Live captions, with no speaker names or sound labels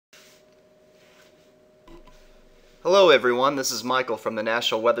Hello everyone, this is Michael from the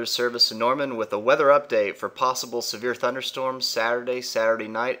National Weather Service in Norman with a weather update for possible severe thunderstorms Saturday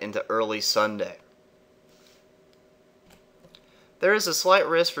night into early Sunday. There is a slight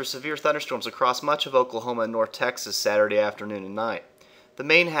risk for severe thunderstorms across much of Oklahoma and North Texas Saturday afternoon and night. The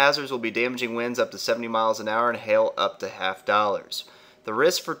main hazards will be damaging winds up to 70 miles an hour and hail up to $50. The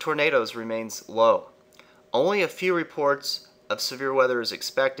risk for tornadoes remains low. Only a few reports of severe weather is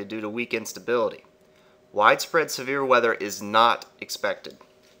expected due to weak instability. Widespread severe weather is not expected.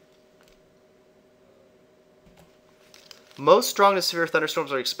 Most strong to severe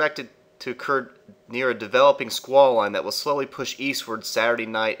thunderstorms are expected to occur near a developing squall line that will slowly push eastward Saturday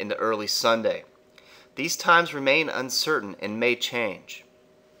night into early Sunday. These times remain uncertain and may change.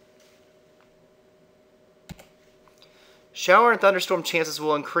 Shower and thunderstorm chances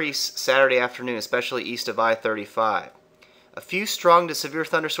will increase Saturday afternoon, especially east of I-35. A few strong to severe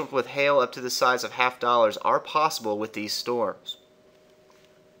thunderstorms with hail up to the size of $50 are possible with these storms.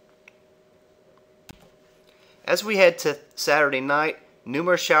 As we head to Saturday night,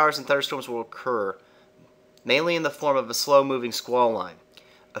 numerous showers and thunderstorms will occur, mainly in the form of a slow-moving squall line.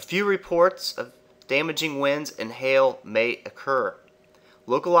 A few reports of damaging winds and hail may occur.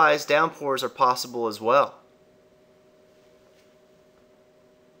 Localized downpours are possible as well.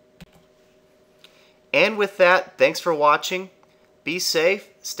 And with that, thanks for watching. Be safe,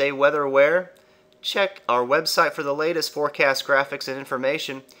 stay weather aware, check our website for the latest forecast graphics and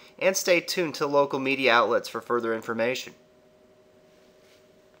information, and stay tuned to local media outlets for further information.